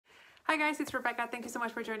Hi guys, it's Rebecca. Thank you so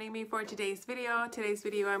much for joining me for today's video. Today's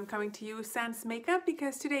video I'm coming to you sans makeup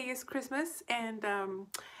because today is Christmas and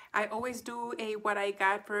I always do a what I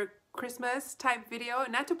got for Christmas type video.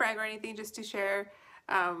 Not to brag or anything, just to share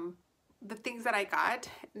the things that I got.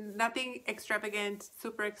 Nothing extravagant,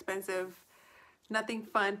 super expensive, nothing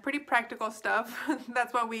fun, pretty practical stuff.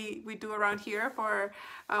 That's what we do around here for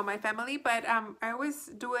my family. But I always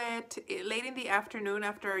do it late in the afternoon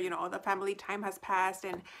after, you know, all the family time has passed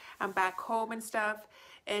and I'm back home and stuff.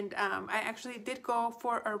 And I actually did go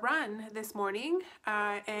for a run this morning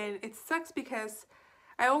and it sucks because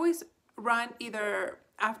I always run either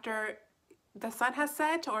after the sun has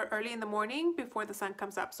set or early in the morning before the sun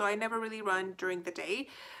comes up, so I never really run during the day.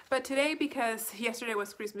 But today, because yesterday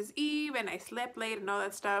was Christmas Eve and I slept late and all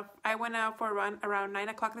that stuff, I went out for a run around 9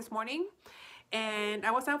 o'clock this morning and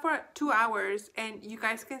I was out for 2 hours, and you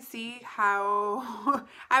guys can see how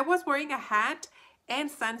I was wearing a hat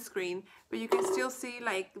and sunscreen, but you can still see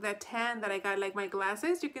like the tan that I got, like my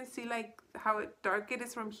glasses. You can see like how dark it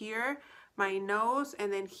is from here, my nose,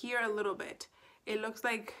 and then here a little bit. It looks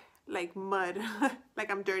like mud, like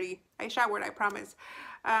I'm dirty. I showered, I promise.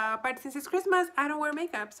 But since it's Christmas, I don't wear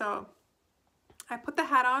makeup, so I put the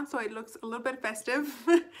hat on so it looks a little bit festive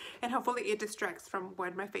and hopefully it distracts from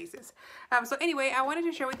what my face is. So anyway, I wanted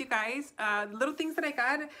to share with you guys little things that I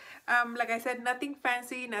got. Like I said, nothing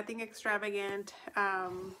fancy, nothing extravagant,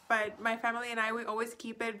 but my family and I, we always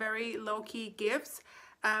keep it very low-key gifts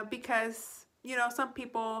because, you know, some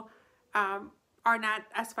people are not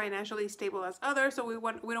as financially stable as others, so we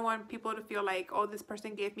don't want people to feel like, oh, this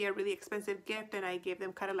person gave me a really expensive gift and I gave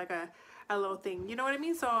them kind of like a low thing, you know what I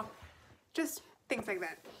mean? So just things like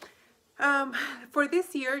that. For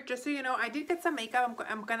this year, just so you know, I did get some makeup.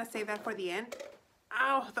 I'm gonna save that for the end.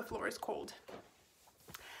 Ow, the floor is cold.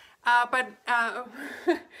 But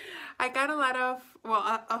I got a lot of,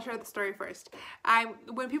 well, I'll share the story first.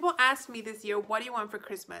 When people ask me this year, what do you want for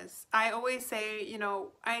Christmas? I always say, you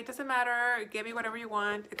know, it doesn't matter, give me whatever you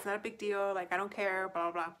want. It's not a big deal, like I don't care,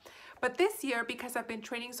 blah, blah, blah. But this year, because I've been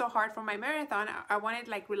training so hard for my marathon, I wanted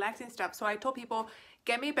like relaxing stuff. So I told people,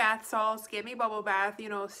 get me bath salts, get me bubble bath, you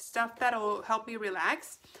know, stuff that'll help me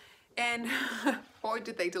relax. And boy,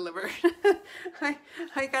 did they deliver.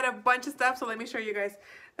 I got a bunch of stuff, so let me show you guys.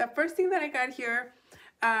 The first thing that I got here,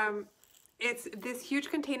 it's this huge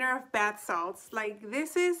container of bath salts. Like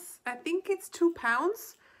this is, I think it's 2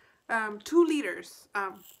 pounds, 2 liters,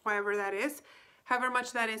 whatever that is, however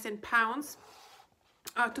much that is in pounds,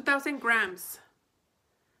 2,000 grams.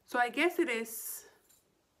 So I guess it is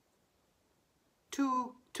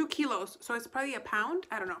 2 kilos. So it's probably a pound.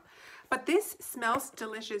 I don't know. But this smells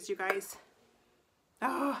delicious, you guys.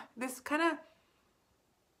 Oh, this kind of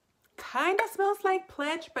smells like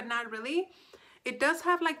Pledge, but not really. It does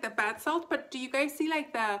have like the bath salt, but do you guys see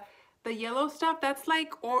like the yellow stuff? That's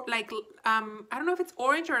like, or like I don't know if it's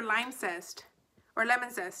orange or lime zest or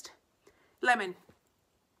lemon zest. Lemon.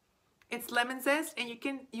 It's lemon zest, and you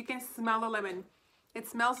can smell the lemon. It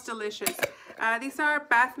smells delicious. These are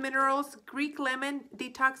bath minerals, Greek lemon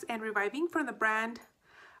detox and reviving from the brand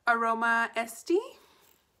Aroma Esti.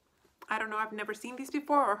 I don't know, I've never seen these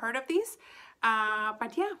before or heard of these,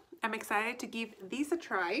 but yeah, I'm excited to give these a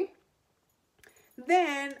try.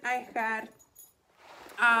 Then I had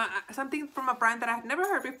something from a brand that I've never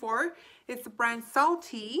heard before. It's the brand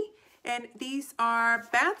Salty, and these are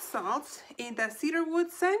bath salts in the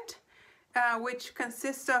cedarwood scent, which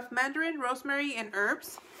consists of mandarin, rosemary, and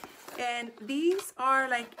herbs. And these are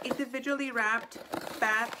like individually wrapped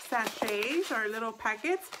bath sachets or little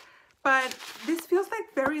packets, but this feels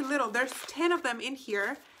like very little. There's 10 of them in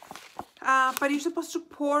here, but you're supposed to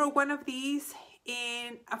pour one of these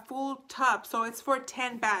in a full tub, so it's for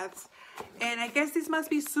 10 baths. And I guess this must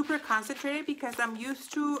be super concentrated because I'm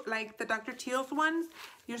used to like the Dr. Teal's ones.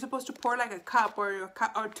 You're supposed to pour like a cup or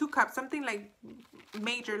 2 cups, something like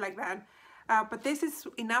major like that. But this is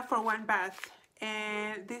enough for 1 bath.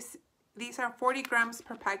 And these are 40 grams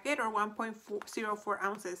per packet or 1.04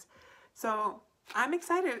 ounces. So I'm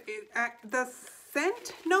excited. The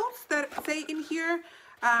scent notes that say in here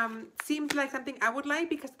seems like something I would like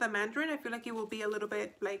because of the mandarin. I feel like it will be a little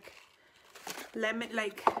bit like lemon,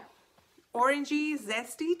 like orangey,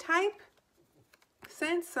 zesty type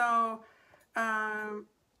scent. So,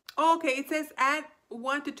 okay, it says add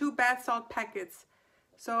 1 to 2 bath salt packets.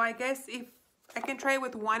 So I guess if I can try it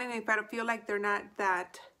with 1, and if I don't feel like they're not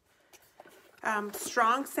that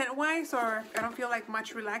strong scent wise, or I don't feel like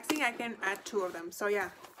much relaxing, I can add 2 of them. So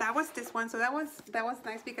yeah, that was this one. So that was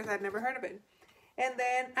nice because I'd never heard of it. And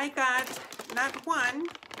then I got not 1,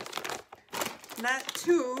 not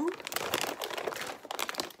 2,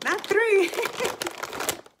 not 3,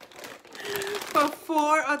 for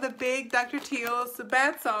 4 of the big Dr. Teal's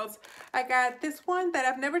bath salts. I got this one that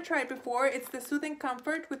I've never tried before. It's the Soothing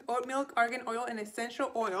Comfort with oat milk, argan oil, and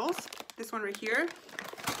essential oils. This one right here.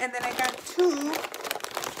 And then I got 2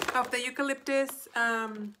 of the eucalyptus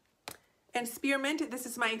and spearmint. This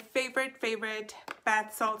is my favorite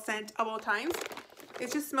bath salt scent of all times.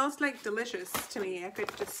 It just smells like delicious to me. I could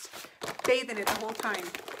just bathe in it the whole time.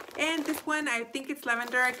 And this one, I think it's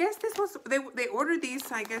lavender. I guess this was, they ordered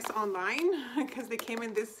these, I guess, online because they came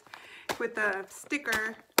in this with the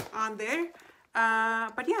sticker on there.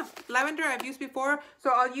 But yeah, lavender I've used before.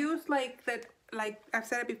 So I'll use like I've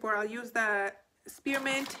said it before, I'll use the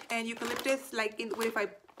spearmint and eucalyptus like if I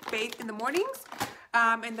bathe in the mornings.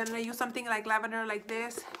 And then I use something like lavender like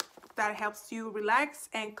this that helps you relax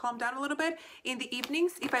and calm down a little bit in the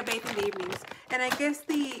evenings if I bathe in the evenings. And I guess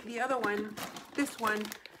the other one, this one,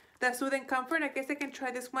 the Soothing Comfort, I guess I can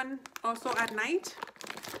try this one also at night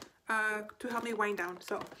to help me wind down.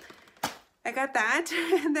 So I got that.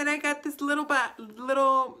 And then I got this little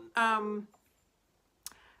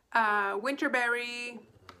winterberry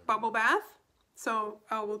bubble bath. So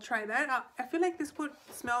I will try that. I feel like this would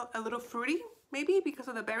smell a little fruity, maybe because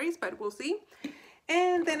of the berries, but we'll see.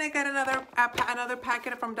 And then I got another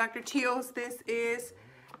packet from Dr. Teal's. This is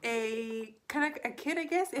a kind of a kit, I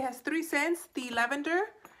guess. It has 3 scents: the lavender,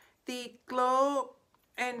 the glow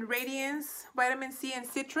and radiance, vitamin C and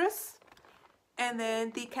citrus, and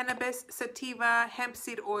then the cannabis sativa hemp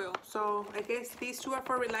seed oil. So I guess these 2 are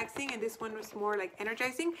for relaxing and this one was more like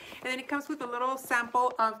energizing. And then it comes with a little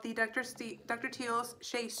sample of the Dr. Teal's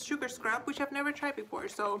Shea Sugar Scrub, which I've never tried before.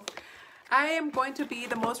 So I am going to be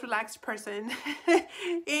the most relaxed person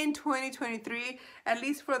in 2023, at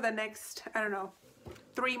least for the next, I don't know,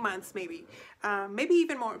 3 months maybe. Maybe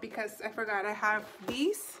even more, because I forgot I have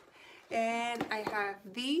these and I have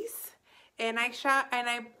these, and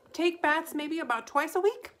I take baths maybe about twice a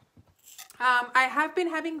week. I have been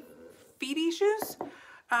having feet issues.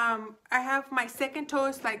 I have my second toe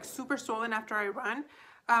is like super swollen after I run.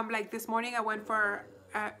 Like this morning I went for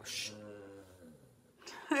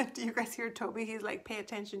do you guys hear Toby? He's like, pay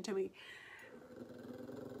attention to me.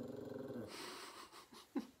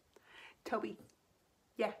 Toby.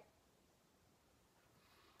 Yeah.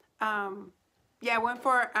 Yeah, I went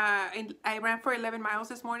for I ran for 11 miles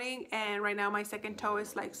this morning, and right now my second toe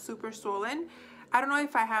is like super swollen. I don't know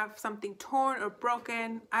if I have something torn or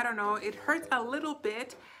broken. I don't know. It hurts a little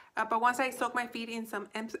bit, but once I soak my feet in some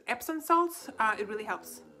Epsom salts, it really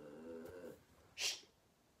helps. Shh.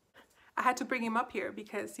 I had to bring him up here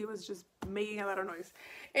because he was just making a lot of noise.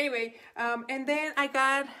 Anyway, and then I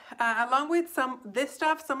got, along with some of this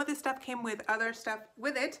stuff came with other stuff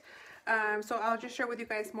with it. So I'll just share with you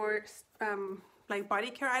guys more like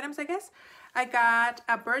body care items, I guess. I got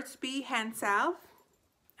a Burt's Bee hand salve.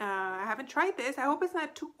 I haven't tried this. I hope it's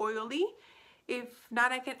not too oily. If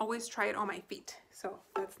not, I can always try it on my feet. So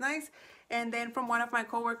that's nice. And then from one of my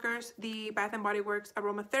coworkers, the Bath & Body Works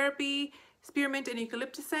Aromatherapy Spearmint and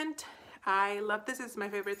Eucalyptus scent. I love this. It's my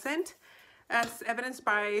favorite scent, as evidenced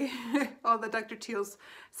by all the Dr. Teal's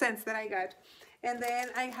scents that I got. And then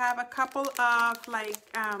I have a couple of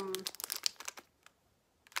like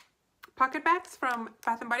pocket bags from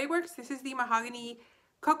Bath & Body Works. This is the Mahogany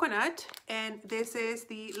Coconut, and this is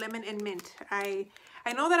the Lemon and Mint. I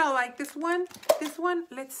know that I'll like this one. This one,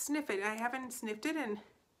 let's sniff it. I haven't sniffed it, and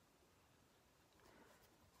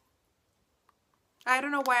I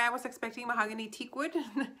don't know why I was expecting mahogany teakwood.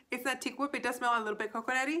 It's not teakwood, but it does smell a little bit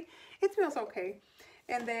coconutty. It smells okay.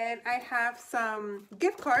 And then I have some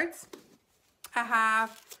gift cards. I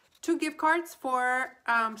have 2 gift cards for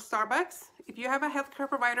Starbucks. If you have a healthcare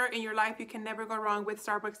provider in your life, you can never go wrong with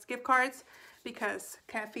Starbucks gift cards because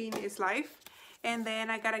caffeine is life. And then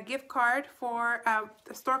I got a gift card for a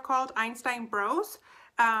store called Einstein Bros.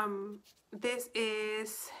 This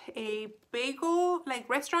is a bagel like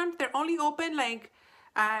restaurant. They're only open like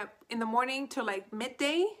in the morning to like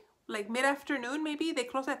midday, like mid-afternoon maybe. They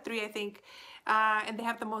close at 3, I think. And they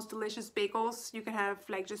have the most delicious bagels. You can have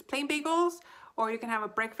like just plain bagels, or you can have a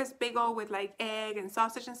breakfast bagel with like egg and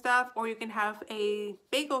sausage and stuff, or you can have a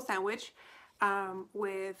bagel sandwich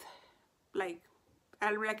with like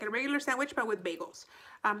a regular sandwich but with bagels.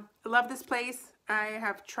 I love this place. I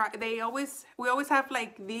have tried, we always have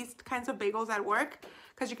like these kinds of bagels at work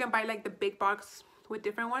because you can buy like the big box with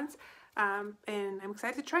different ones, and I'm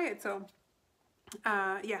excited to try it. So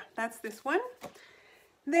yeah, that's this one.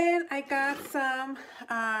 Then I got some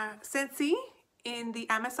Scentsy in the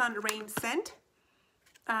Amazon Rain scent.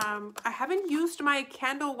 I haven't used my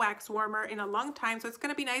candle wax warmer in a long time, so it's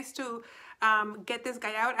gonna be nice to get this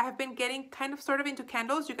guy out. I have been getting kind of sort of into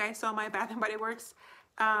candles. You guys saw my Bath & Body Works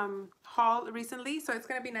haul recently, so it's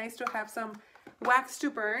gonna be nice to have some wax to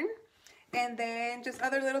burn. And then just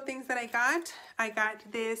other little things that I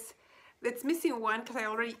got this, it's missing one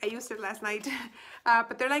because I used it last night.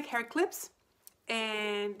 But they're like hair clips,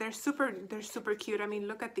 and they're super cute. I mean,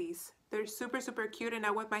 look at these. They're super cute. And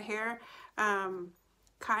now with my hair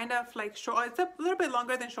kind of like short, it's a little bit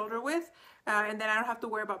longer than shoulder width, and then I don't have to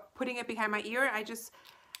worry about putting it behind my ear. I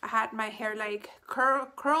had my hair like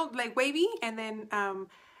curled like wavy, and then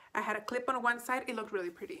I had a clip on one side. It looked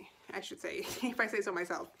really pretty, I should say, if I say so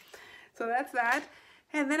myself. So that's that.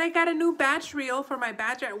 And then I got a new badge reel for my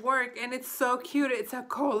badge at work, and it's so cute. It's a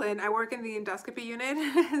colon. I work in the endoscopy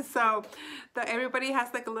unit, so everybody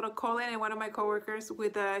has like a little colon, and one of my coworkers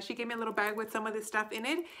she gave me a little bag with some of this stuff in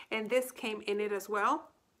it, and this came in it as well.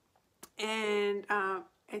 And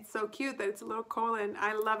it's so cute that it's a little colon.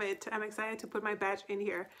 I love it. I'm excited to put my badge in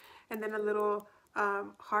here. And then a little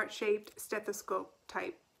heart-shaped stethoscope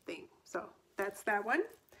type thing. So that's that one.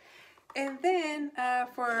 And then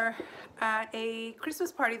for a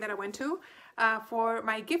Christmas party that I went to for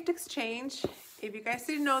my gift exchange, if you guys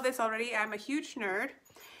didn't know this already, I'm a huge nerd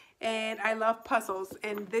and I love puzzles.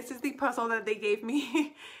 And this is the puzzle that they gave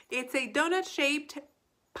me. It's a donut-shaped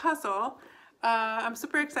puzzle. I'm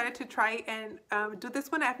super excited to try and do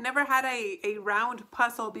this one. I've never had a round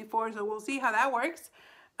puzzle before, so we'll see how that works.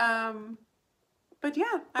 But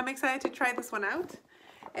yeah, I'm excited to try this one out.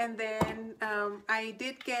 And then I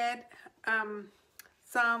did get some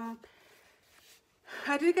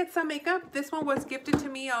makeup. This one was gifted to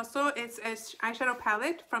me also. It's an eyeshadow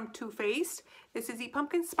palette from Too Faced. This is the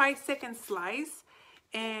Pumpkin Spice Second Slice,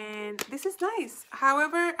 and this is nice.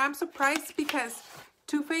 However, I'm surprised because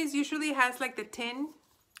Too Faced usually has like the tin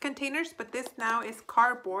containers, but this now is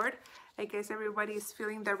cardboard. I guess everybody's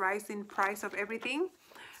feeling the rise in price of everything.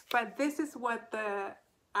 But this is what the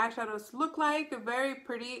eyeshadows look like. Very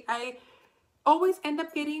pretty. I always end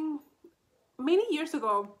up getting, many years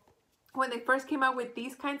ago when they first came out with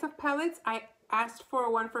these kinds of palettes, I asked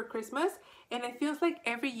for one for Christmas, and it feels like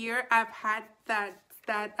every year I've had that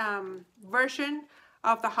version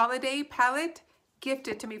of the holiday palette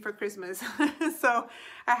gifted to me for Christmas. So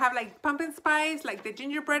I have like pumpkin spice, like the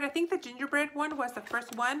gingerbread. I think the gingerbread one was the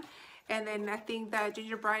first one, and then I think the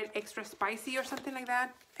gingerbread extra spicy or something like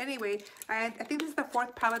that. Anyway, I think this is the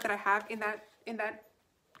fourth palette that I have in that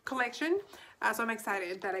collection. So I'm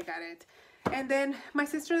excited that I got it. And then my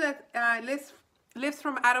sister that lives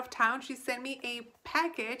from out of town, she sent me a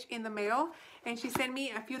package in the mail, and she sent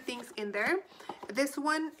me a few things in there. This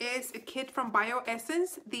one is a kit from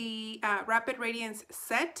BioEssence, the Rapid Radiance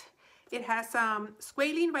set. It has some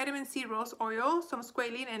squalene vitamin C rose oil, some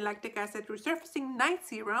squalene and lactic acid resurfacing night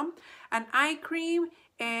serum, an eye cream,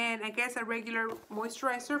 and I guess a regular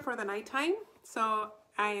moisturizer for the nighttime. So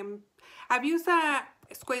I've used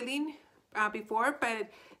squalene before, but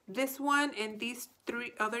this one and these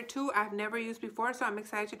other two I've never used before, so I'm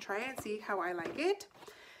excited to try it and see how I like it.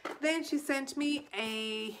 Then she sent me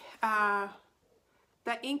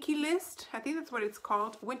the Inky List, I think that's what it's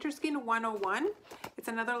called, Winter Skin 101. It's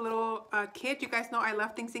another little kit. You guys know I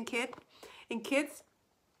love things in kits.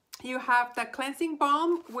 You have the cleansing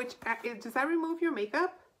balm, which does that remove your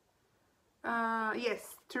makeup?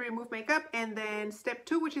 Yes, to remove makeup. And then step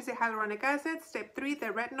 2, which is the hyaluronic acid. Step 3, the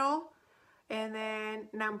retinol. And then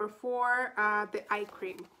number 4, the eye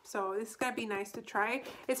cream. So this is gonna be nice to try.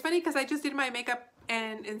 It's funny because I just did my makeup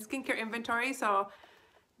and skincare inventory, so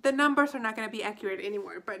the numbers are not gonna be accurate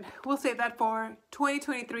anymore, but we'll save that for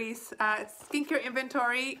 2023's skincare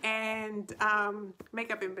inventory and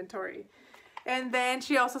makeup inventory. And then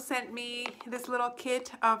she also sent me this little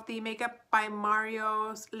kit of the Makeup by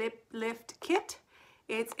Mario's Lip Lift Kit.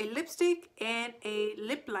 It's a lipstick and a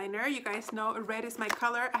lip liner. You guys know red is my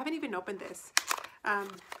color. I haven't even opened this.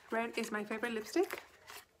 Red is my favorite lipstick.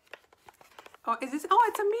 Oh, is this? Oh,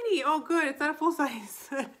 it's a mini. Oh, good. It's not a full size.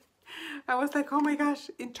 I was like, oh my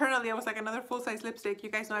gosh. Internally, I was like, another full size lipstick.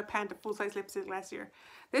 You guys know I panned a full size lipstick last year.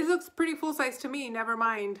 This looks pretty full size to me. Never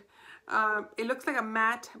mind. It looks like a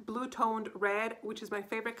matte blue toned red, which is my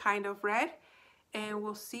favorite kind of red. And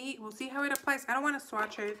we'll see how it applies. I don't want to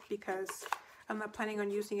swatch it because I'm not planning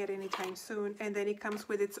on using it anytime soon. And then it comes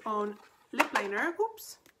with its own lip liner.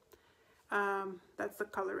 Oops. That's the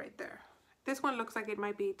color right there. This one looks like it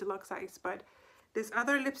might be deluxe size, but this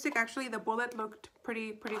other lipstick, actually the bullet looked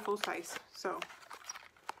pretty full size. So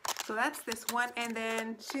that's this one. And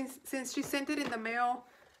then since she sent it in the mail,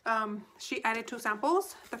 she added 2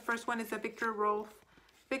 samples. The first one is a Victor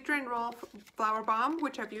and Rolf Flower Bomb,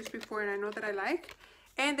 which I've used before and I know that I like.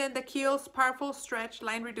 And then the Kiehl's Powerful Stretch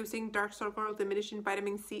Line Reducing Dark Circle Diminishing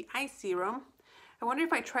Vitamin C Eye Serum. I wonder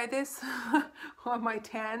if I try this on my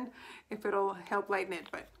tan, if it'll help lighten it,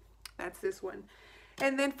 but that's this one.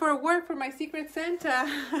 And then for work, for my Secret Santa,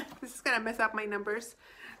 this is gonna mess up my numbers.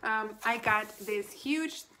 I got this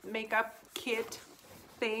huge makeup kit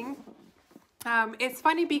thing. It's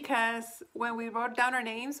funny because when we wrote down our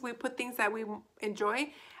names, we put things that we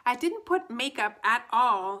enjoy. I didn't put makeup at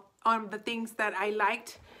all on the things that I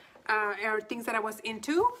liked or things that I was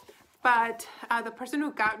into. But the person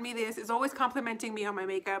who got me this is always complimenting me on my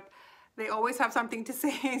makeup. They always have something to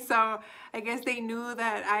say. So I guess they knew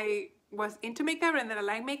that I was into makeup and that I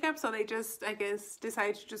like makeup. So they just, I guess,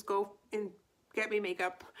 decided to just go and get me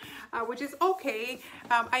makeup, which is okay.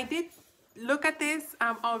 I did look at this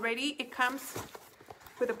already. It comes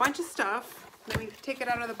with a bunch of stuff. Let me take it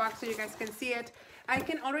out of the box so you guys can see it. I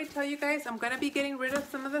can already tell you guys I'm going to be getting rid of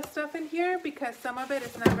some of the stuff in here because some of it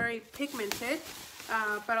is not very pigmented.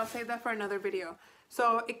 But I'll save that for another video.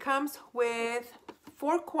 So it comes with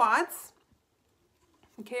 4 quads.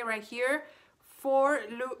 Okay, right here.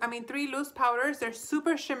 3 loose powders. They're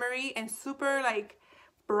super shimmery and super like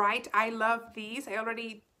bright. I love these. I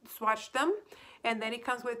already swatched them. And then it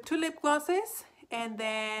comes with 2 lip glosses. And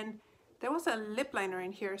then there was a lip liner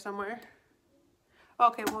in here somewhere.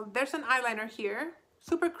 Okay, well, there's an eyeliner here.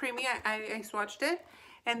 Super creamy. I swatched it.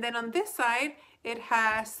 And then on this side, it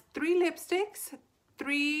has 3 lipsticks,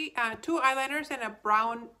 2 eyeliners and a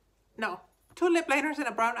brown, no, 2 lip liners and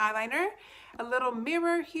a brown eyeliner, a little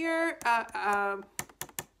mirror here,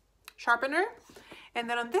 sharpener. And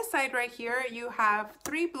then on this side right here, you have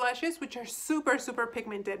 3 blushes, which are super, super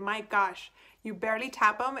pigmented. My gosh, you barely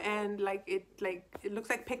tap them and it looks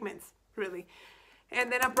like pigments, really.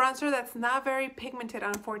 And then a bronzer that's not very pigmented,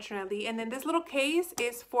 unfortunately. And then this little case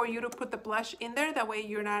is for you to put the blush in there. That way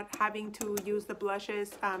you're not having to use the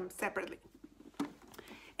blushes separately.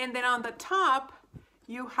 And then on the top,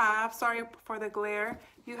 you have, sorry for the glare,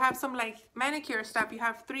 you have some like manicure stuff. You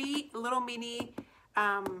have 3 little mini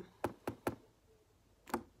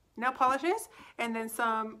nail polishes, and then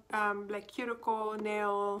some like cuticle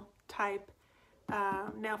nail type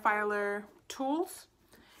nail filer tools.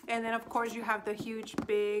 And then of course you have the huge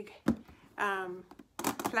big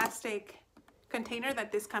plastic container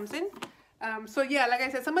that this comes in. So yeah, like I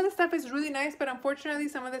said, some of the stuff is really nice, but unfortunately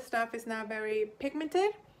some of the stuff is not very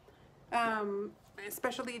pigmented,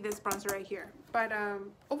 especially this bronzer right here. But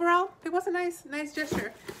overall, it was a nice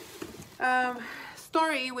gesture.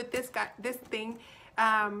 Story with this thing.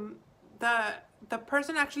 The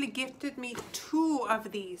person actually gifted me 2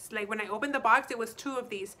 of these. Like when I opened the box, it was 2 of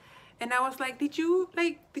these. And I was like, did you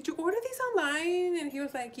order these online? And he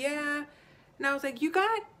was like, yeah. And I was like,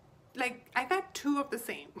 I got 2 of the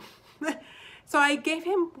same. So I gave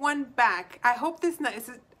him 1 back. I hope this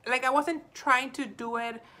I wasn't trying to do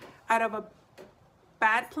it out of a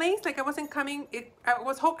bad place. Like I wasn't coming,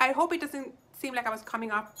 I hope it doesn't seem like I was coming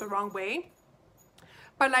off the wrong way.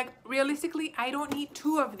 But like realistically, I don't need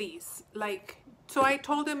 2 of these. So I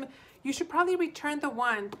told him, you should probably return the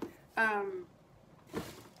one.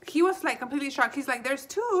 He was like completely shocked. He's like, there's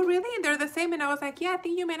 2, really? And they're the same? And I was like, yeah, I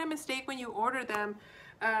think you made a mistake when you ordered them.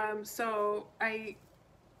 So I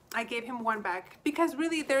gave him 1 back because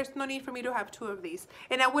really there's no need for me to have 2 of these.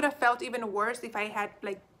 And I would have felt even worse if I had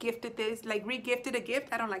like gifted this, like re-gifted a gift.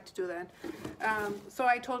 I don't like to do that. So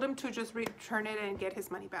I told him to just return it and get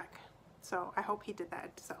his money back. So I hope he did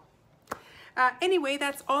that. So anyway,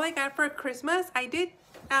 that's all I got for Christmas. I did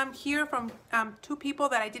hear from 2 people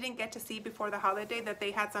that I didn't get to see before the holiday that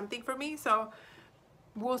they had something for me. So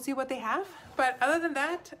we'll see what they have. But other than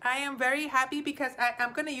that, I am very happy because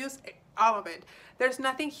I'm gonna use all of it. There's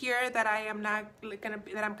nothing here that I am not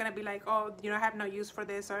that I'm gonna be like, oh, I have no use for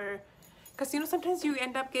this, or because sometimes you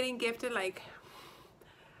end up getting gifted like,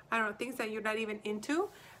 I don't know, things that you're not even into.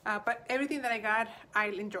 But everything that I got, I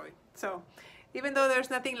enjoy. So even though there's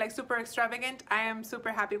nothing like super extravagant, I am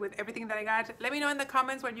super happy with everything that I got. Let me know in the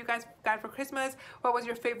comments what you guys got for Christmas. What was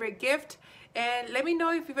your favorite gift? And let me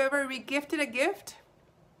know if you've ever re-gifted a gift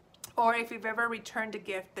or if you've ever returned a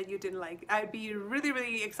gift that you didn't like. I'd be really,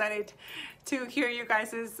 really excited to hear you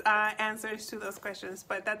guys' answers to those questions.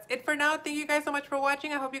 But that's it for now. Thank you guys so much for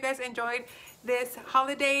watching. I hope you guys enjoyed this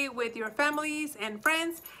holiday with your families and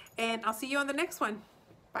friends. And I'll see you on the next one.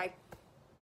 Bye.